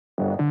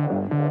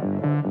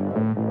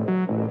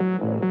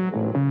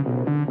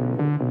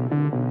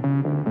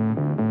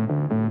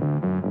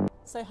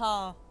Say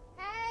hi.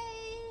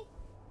 Hey!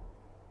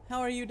 How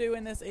are you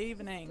doing this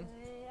evening?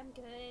 Good, I'm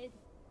good.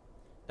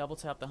 Double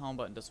tap the home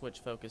button to switch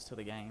focus to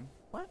the game.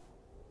 What?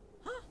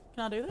 Huh?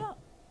 Can I do that?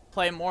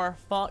 Play more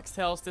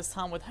Foxtails, this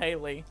time with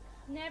Haley.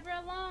 Never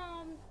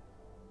alone.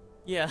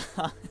 Yeah.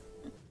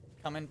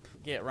 Come and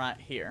get right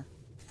here.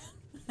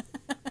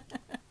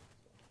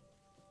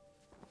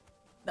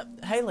 No,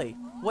 Haley,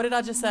 what did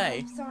I just say?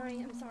 I'm sorry,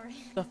 I'm sorry.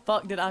 The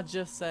fuck did I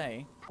just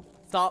say?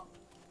 Stop.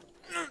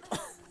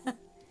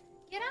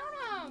 Get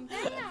on him!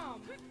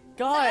 Damn!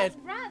 God!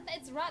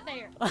 It's right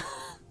there.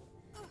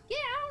 Get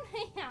on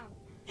him!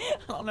 I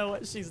don't know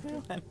what she's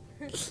doing.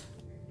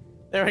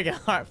 There we go.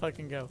 Alright,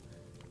 fucking go.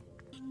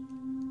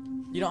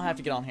 You don't have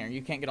to get on here.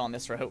 You can't get on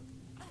this rope.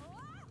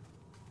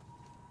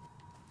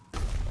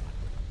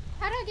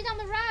 How do I get on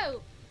the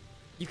rope?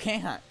 You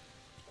can't.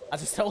 I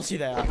just told you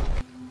that.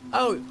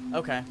 Oh,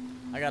 okay.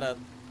 I gotta...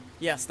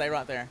 Yeah, stay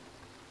right there.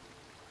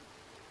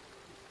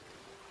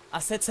 I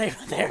said stay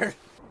right there.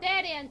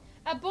 Dead end.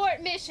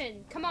 Abort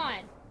mission. Come on.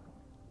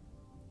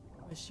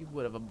 Wish you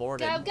would have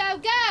aborted. Go, go,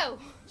 go!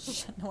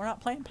 No, we're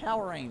not playing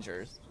Power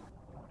Rangers.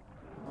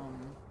 I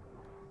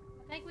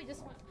think we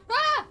just went...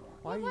 Ah!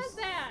 Why What was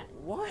that?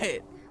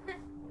 What?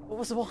 What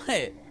was what?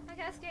 I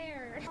got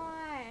scared.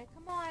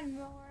 Come on,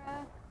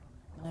 Laura.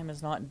 My name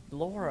is not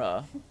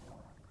Laura.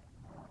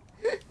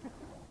 I'd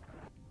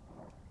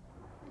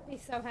be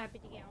so happy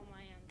to get on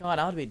my own. God,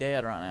 I would be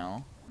dead right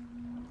now.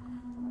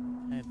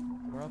 Okay,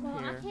 we're up Well,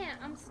 here. I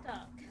can't. I'm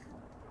stuck.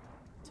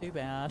 Too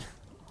bad.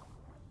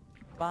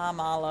 Bye,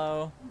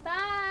 Milo. Bye.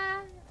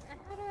 How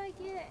do I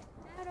get it?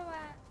 How do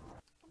I?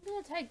 I'm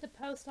gonna take the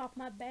post off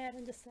my bed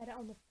and just set it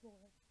on the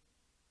floor.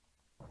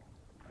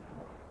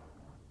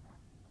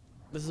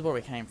 This is where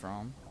we came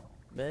from.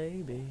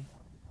 Baby.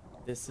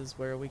 This is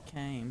where we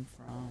came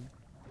from.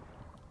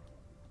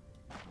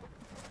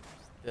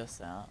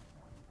 This out.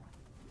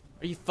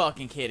 Are you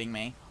fucking kidding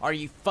me? Are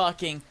you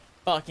fucking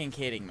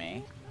kidding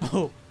me?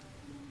 Oh.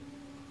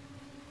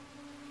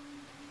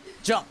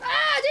 Jump! Ah!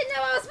 I didn't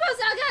know I was supposed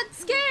to. I got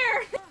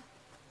scared.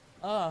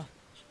 Ah!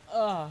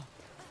 Ah!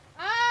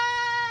 Ah!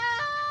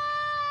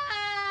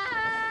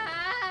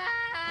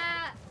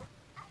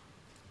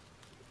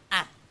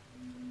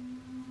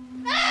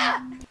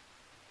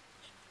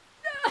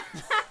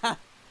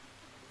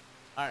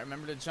 Alright,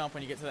 remember to jump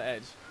when you get to the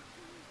edge.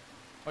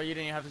 Or you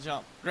didn't even have to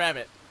jump. Grab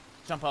it.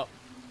 Jump up.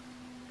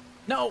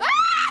 No!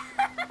 Ah!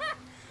 Oh,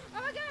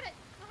 I got it.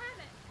 I have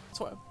it.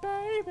 Swear,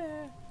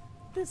 baby.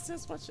 This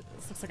is what you...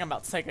 This looks like I'm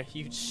about to take a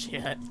huge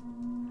shit.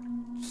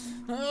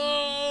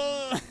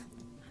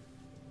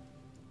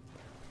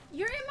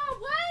 You're in my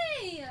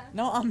way.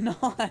 No, I'm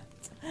not.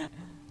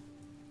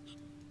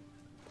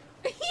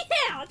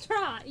 Yeah,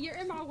 try. You're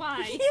in my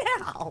way.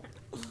 Yeah. Oh.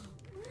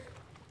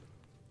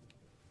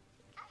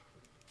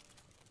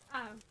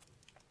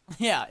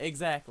 Yeah,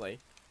 exactly.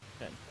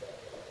 Good.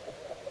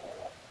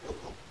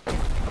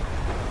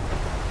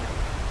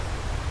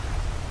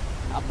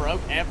 I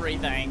broke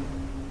everything.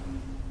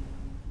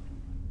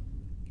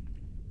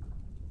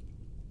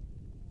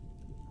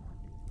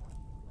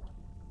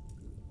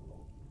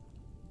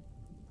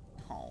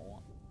 Oh.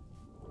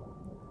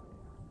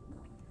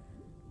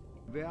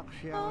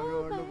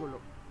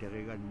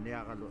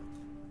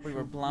 We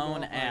were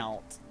blown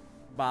out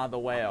by the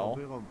whale.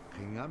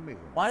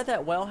 Why did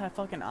that whale have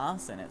fucking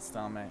ice in its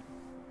stomach?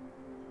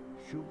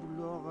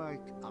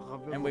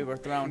 And we were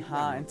thrown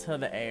high into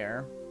the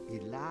air.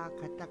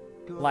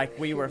 Like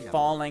we were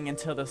falling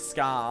into the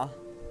sky.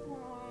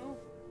 Wow.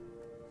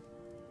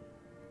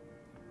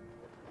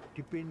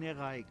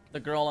 The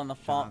girl and the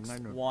fox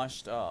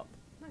washed up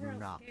My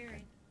girl's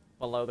scary.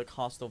 below the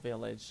coastal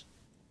village.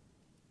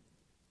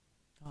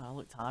 God, I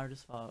look tired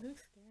as fuck. Who's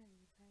scary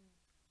as hell?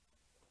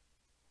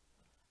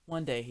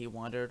 One day he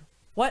wondered,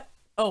 what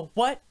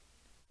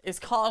is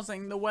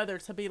causing the weather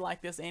to be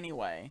like this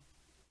anyway?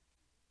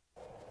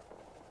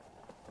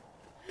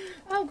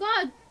 Oh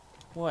God.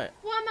 What?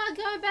 Why am I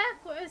going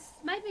backwards?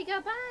 Make me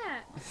go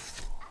back.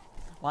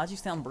 Why'd you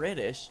sound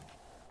British?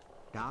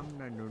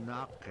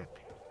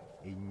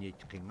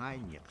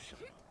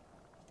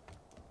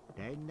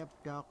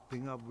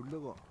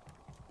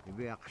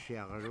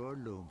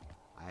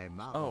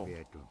 Oh.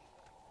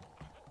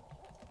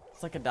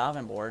 It's like a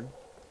diving board.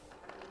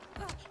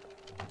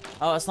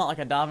 Oh, it's not like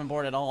a diving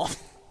board at all.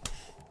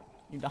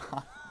 You die.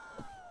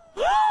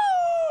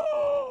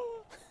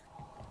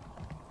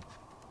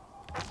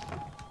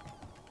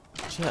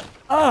 Shit.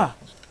 Ah!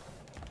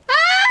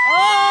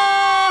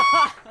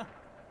 Ah!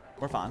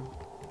 We're fine.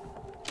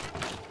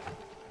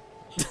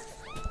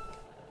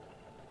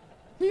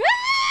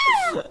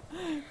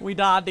 We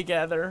died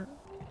together.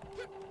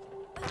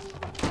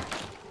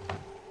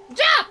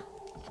 Jump!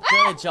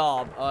 Good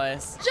job,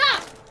 us.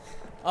 Jump!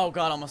 Oh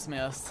God, almost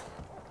missed.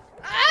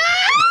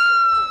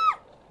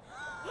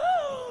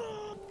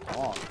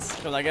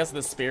 Because I guess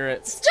the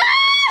spirits.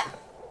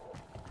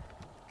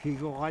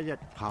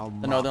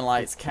 The northern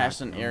lights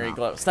cast an eerie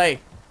glow. Stay!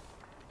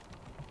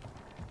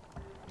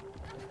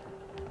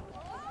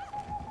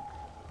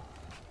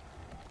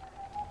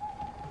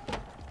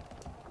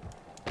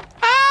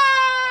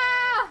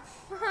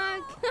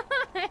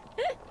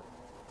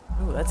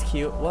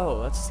 cute.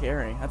 Whoa, that's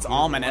scary. That's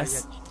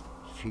ominous.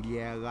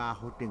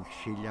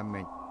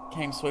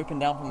 Came swooping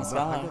down from the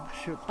sky.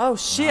 Oh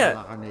shit!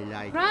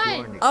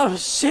 Run! Oh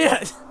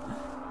shit!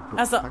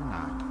 That's a.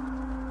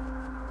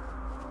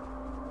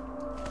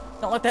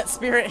 Don't let that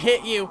spirit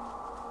hit you.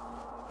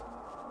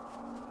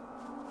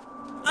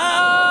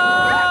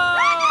 Ah!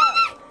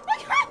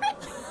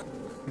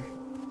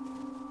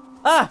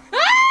 Ah!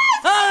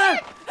 Ah!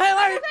 Hey,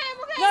 Larry!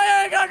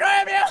 No, you're gonna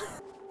grab you!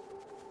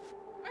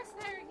 Where's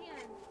there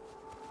again?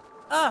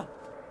 Ah!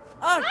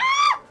 Ah!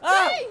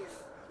 Ah!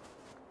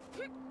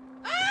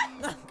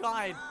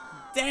 God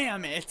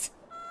damn it!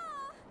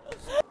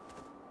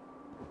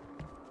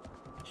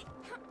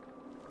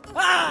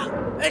 Ah!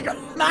 It go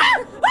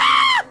ah!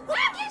 Ah! Look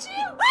at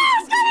you! Ah!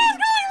 It's going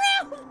around!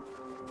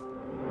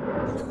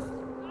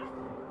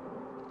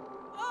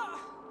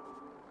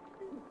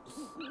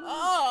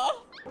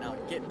 Oh! Now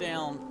get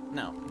down.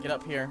 No, get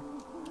up here.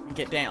 And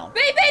get down.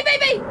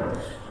 Baby!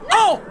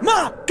 Oh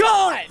my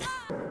God!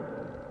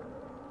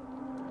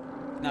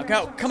 Now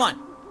go. Come on.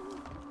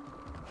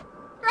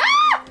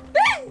 Ah!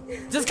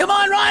 Just come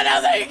on, run!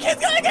 I think he's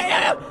gonna get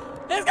you!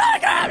 He's gonna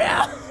grab you!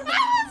 I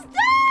was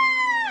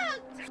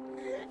ducked!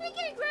 He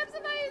can't grab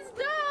somebody who's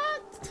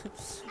ducked!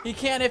 You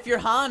can't if you're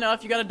high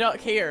enough. You gotta duck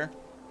here.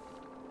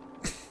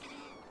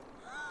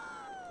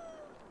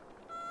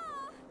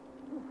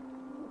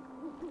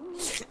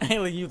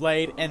 Haley, you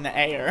laid in the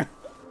air.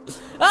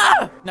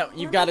 Ah! No,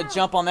 you've got to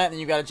jump on that, and then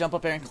you've got to jump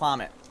up there and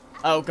climb it.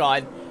 Oh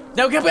God!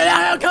 No, come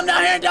down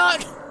here and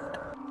duck!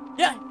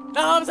 Yeah!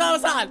 No, I'm on the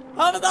side! I'm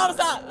on the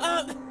side!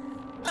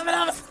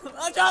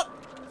 I'll jump!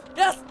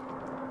 Yes!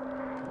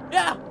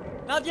 Yeah!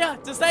 No, yeah,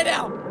 just stay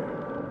down!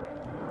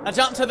 Now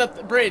jump to the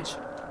bridge.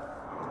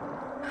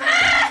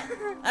 Ah!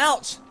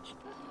 Ouch!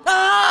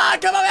 Ah!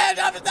 Come on, man!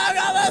 Jump on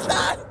the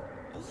side!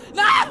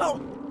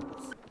 No!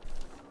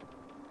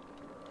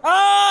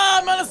 Oh,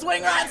 I'm gonna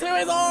swing right to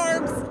his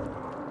arms!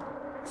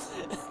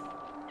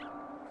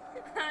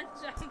 I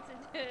jumped into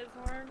his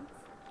arms.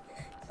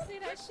 See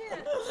that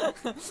shit?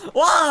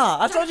 Why?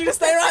 I told you to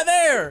stay right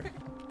there!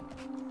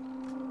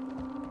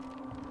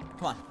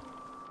 Come on.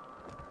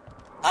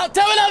 Oh,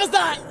 tell me that was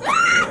not!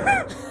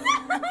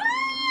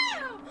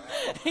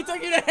 He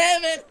took you to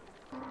heaven!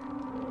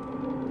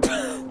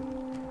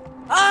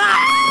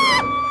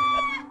 Ah!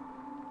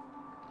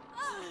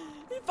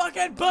 You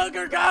fucking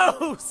booger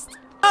ghost!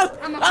 Oh, God,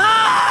 I'm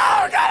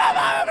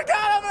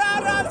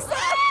outside!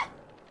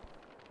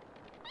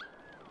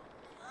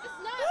 It's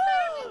not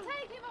fair to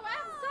take him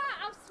outside.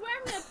 I swear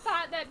I'm gonna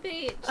fight that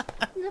bitch.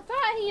 I'm gonna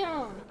fight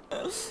him.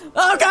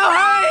 Oh, go,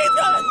 hurry! He's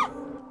coming!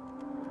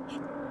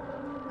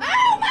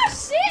 Oh, my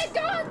shit!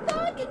 God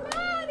fucking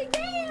mighty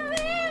damn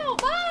hell!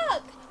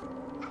 Fuck!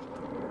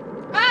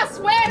 I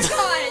swear to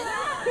God!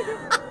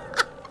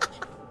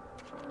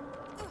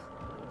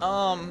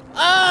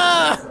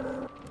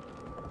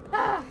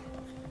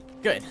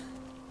 Good.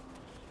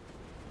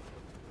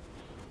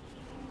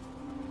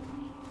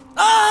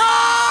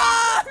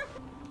 Ah!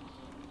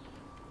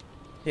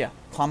 Yeah,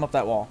 climb up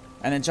that wall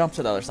and then jump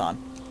to the other side.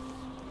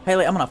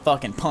 Haley, I'm gonna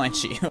fucking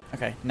punch you.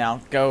 Okay, now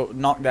go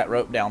knock that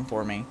rope down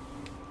for me.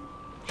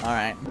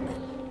 Alright.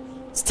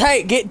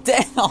 Stay, get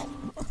down!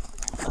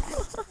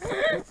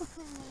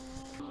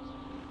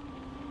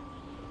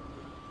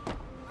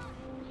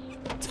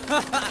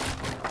 That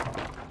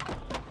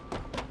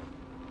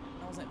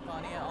wasn't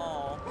funny at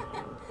all.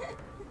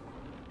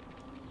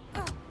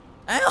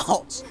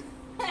 Ouch!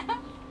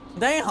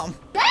 Damn!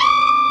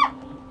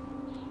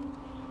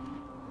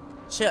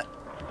 Shit.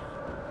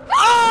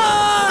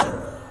 Ah!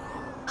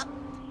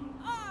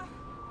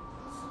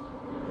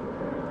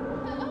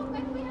 Oh,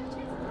 maybe we have a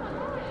chance to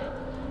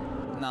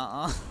not die.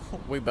 Nuh-uh.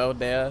 We both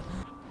dead.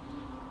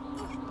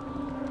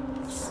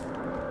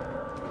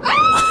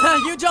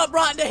 You jumped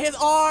right into his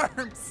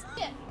arms!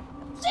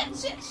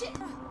 Shit!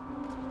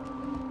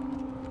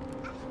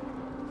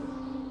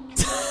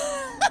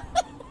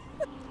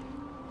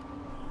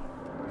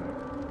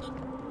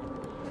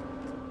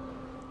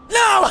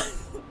 No!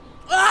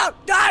 Oh,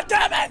 God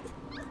damn it!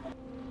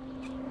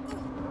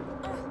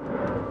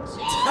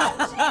 Shit!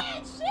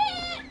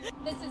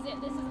 This is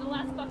it. This is the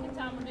last fucking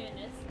time we're doing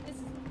this. This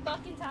is the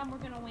fucking time we're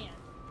gonna win.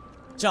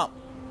 Jump.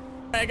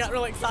 I got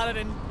really excited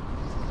and...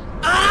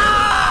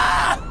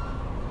 Ah!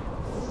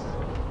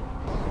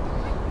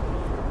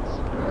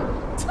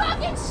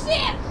 Fucking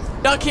shit!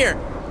 Duck here.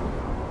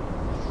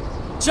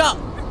 Jump.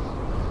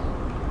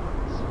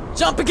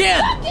 Jump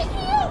again. Fucking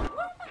you!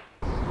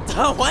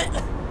 Oh, what?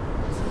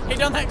 He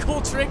done that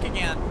cool trick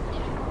again.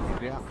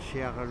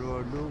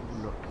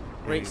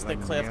 Reach the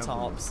cliff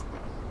tops.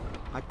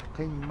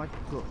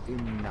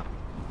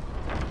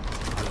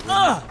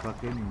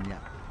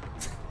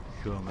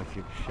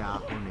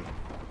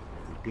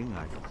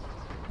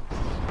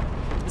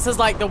 This is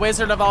like the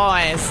Wizard of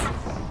Oz.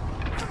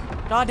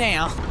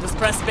 Goddamn. Just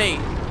press B.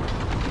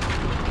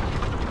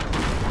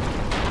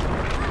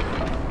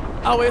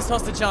 Oh, we were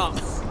supposed to jump.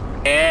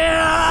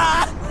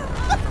 Yeah!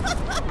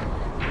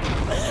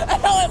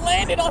 Oh, it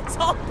landed on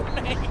top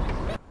of me.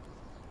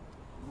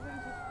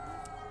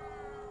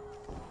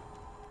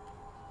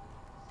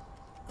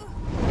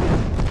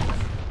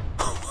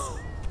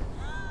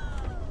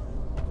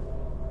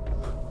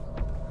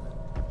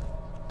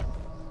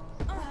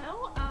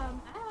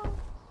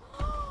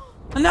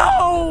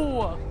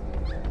 No!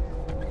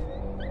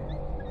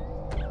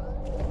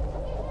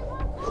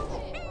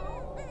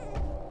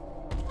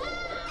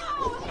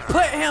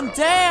 Put him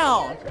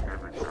down!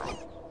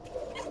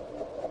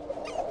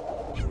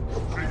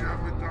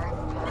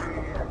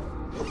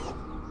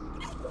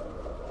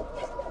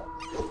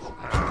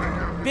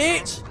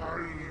 Bitch!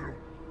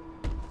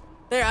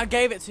 There, I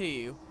gave it to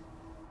you.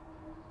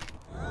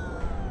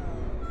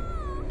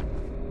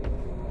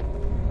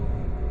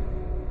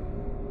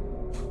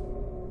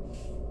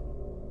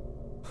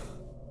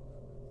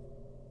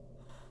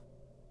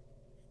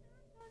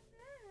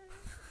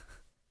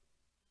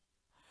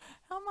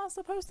 How am I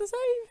supposed to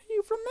save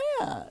you from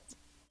that?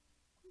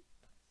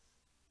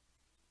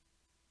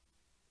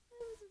 That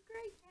was a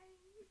great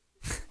game.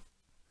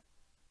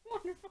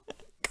 Wonderful.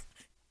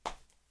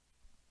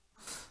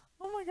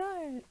 Oh my god. How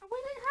did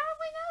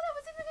we know that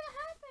was even gonna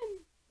happen?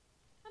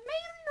 A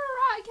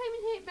meteorite came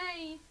and hit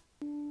me.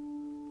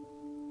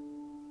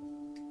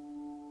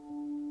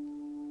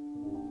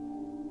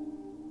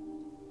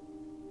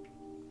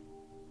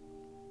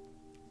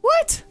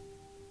 What?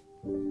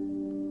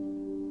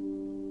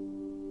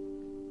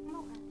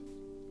 Okay.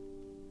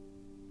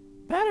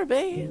 Better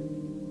be.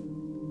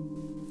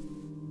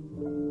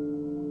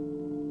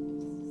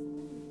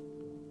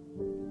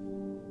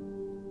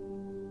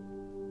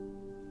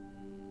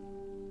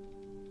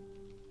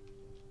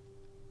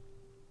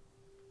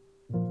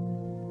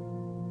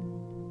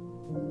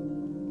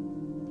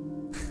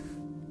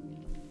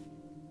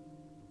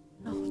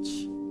 Ouch.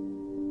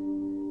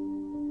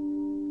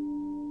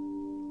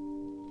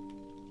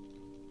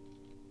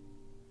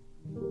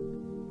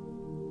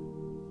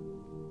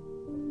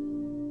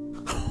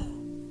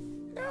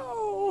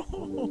 No.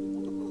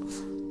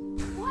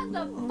 What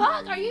the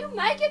fuck are you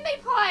making me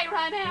play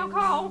right now,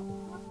 Cole?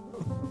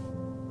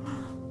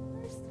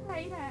 Where's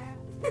Tate at?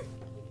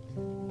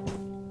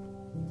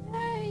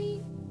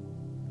 Tate.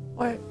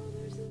 What? Oh,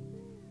 there's a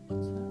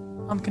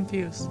I'm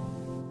confused.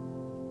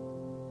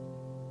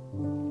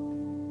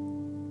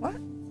 What?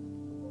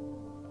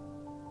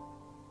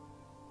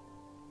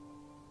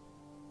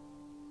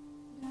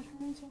 Did I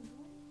turn into a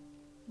boy?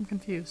 I'm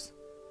confused.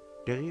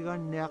 The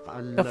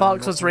The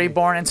fox was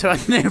reborn into a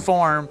new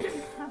form.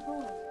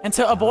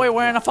 Into a boy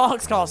wearing a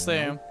fox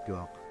costume.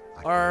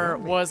 Or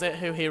was it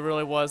who he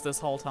really was this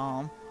whole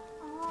time?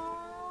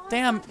 Aw,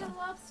 Damn. that's like a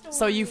love story.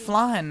 So you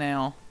flying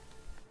now.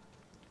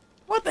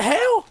 What the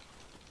hell?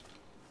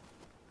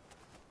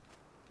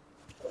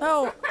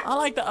 No, I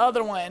like the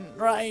other one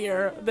right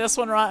here. This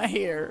one right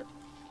here.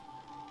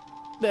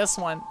 This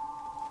one.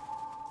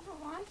 I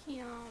don't like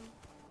him.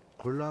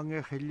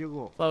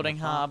 Floating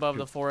high above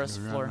the forest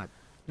floor.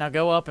 Now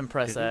go up and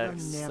press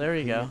X. There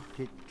you go.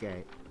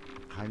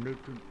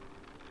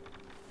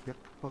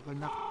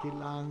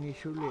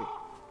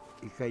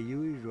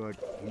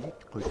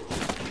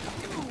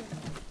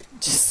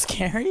 Just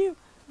scare you?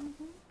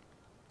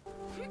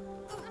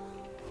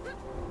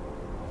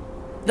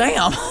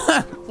 Damn!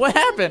 What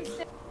happened?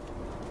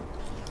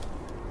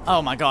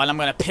 Oh my god, I'm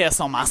gonna piss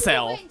on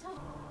myself.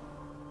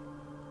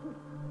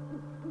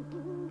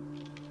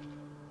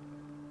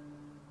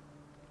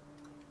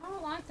 I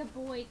don't like the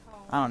boy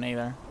call. I don't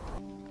either.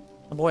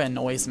 The boy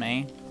annoys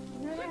me.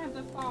 I'd rather have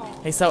the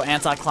fall. He's so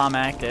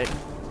anticlimactic.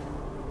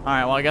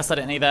 Alright, well I guess I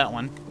didn't need that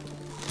one.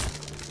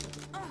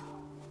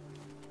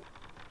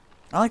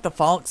 I like the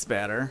fox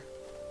better.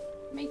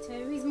 Me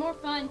too. He's more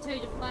fun too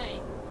to play.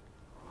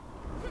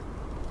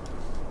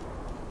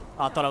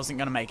 Oh, I thought I wasn't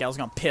gonna make it. I was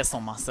gonna piss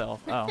on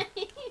myself. Oh.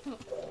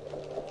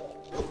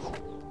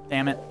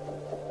 Damn it.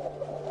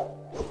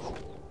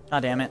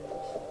 God damn it.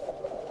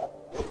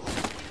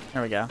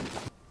 There we go.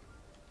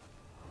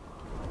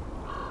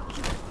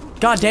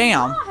 God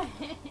damn! God.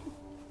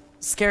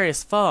 Scary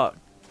as fuck.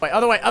 Wait,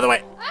 other way, other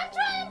way! I'm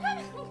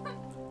trying to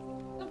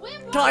the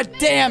wind blows God me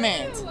damn too.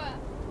 it!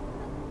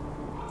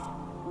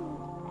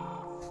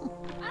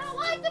 I don't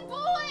like the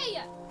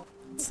boy!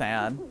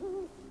 Sad.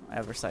 I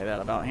ever say that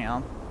about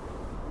him.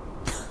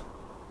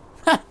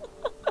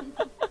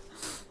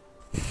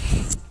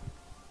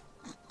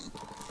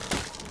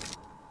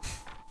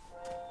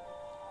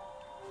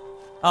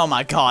 Oh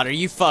my god, are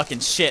you fucking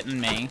shitting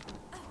me?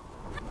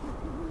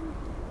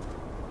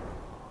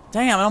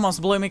 Damn, it almost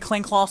blew me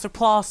clean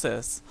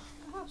claustroplossus.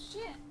 Oh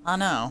shit. I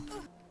know.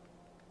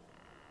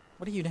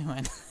 What are you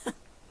doing?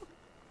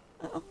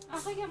 I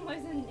think I'm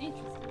losing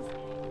interest in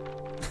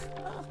this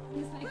game. I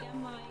just think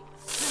I'm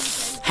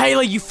like...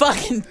 Haley, you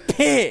fucking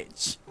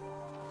bitch!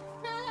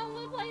 I don't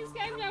want to play this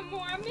game no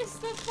more. I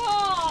missed the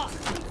fall.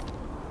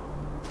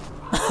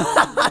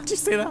 Did you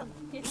see that?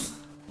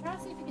 Try to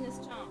see if you can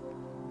just jump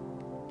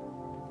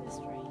this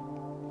tree.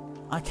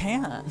 I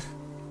can't.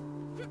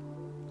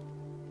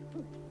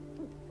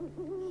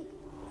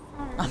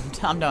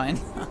 I'm done.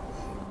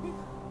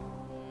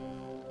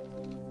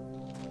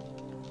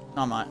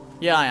 No, I'm not.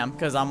 Yeah, I am,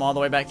 because I'm all the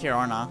way back here,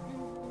 aren't I?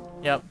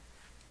 Yep.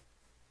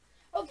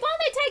 Oh, why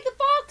they take the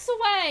box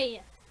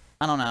away?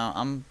 I don't know.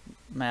 I'm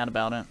mad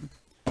about it.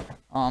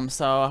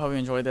 So I hope you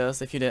enjoyed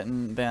this. If you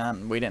didn't,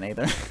 then we didn't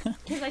either.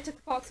 Because they took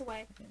the fox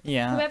away.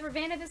 Yeah. Whoever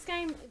invented this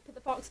game, put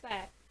the fox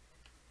back.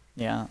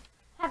 Yeah.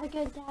 Have a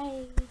good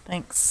day.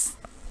 Thanks.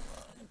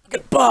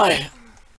 Goodbye.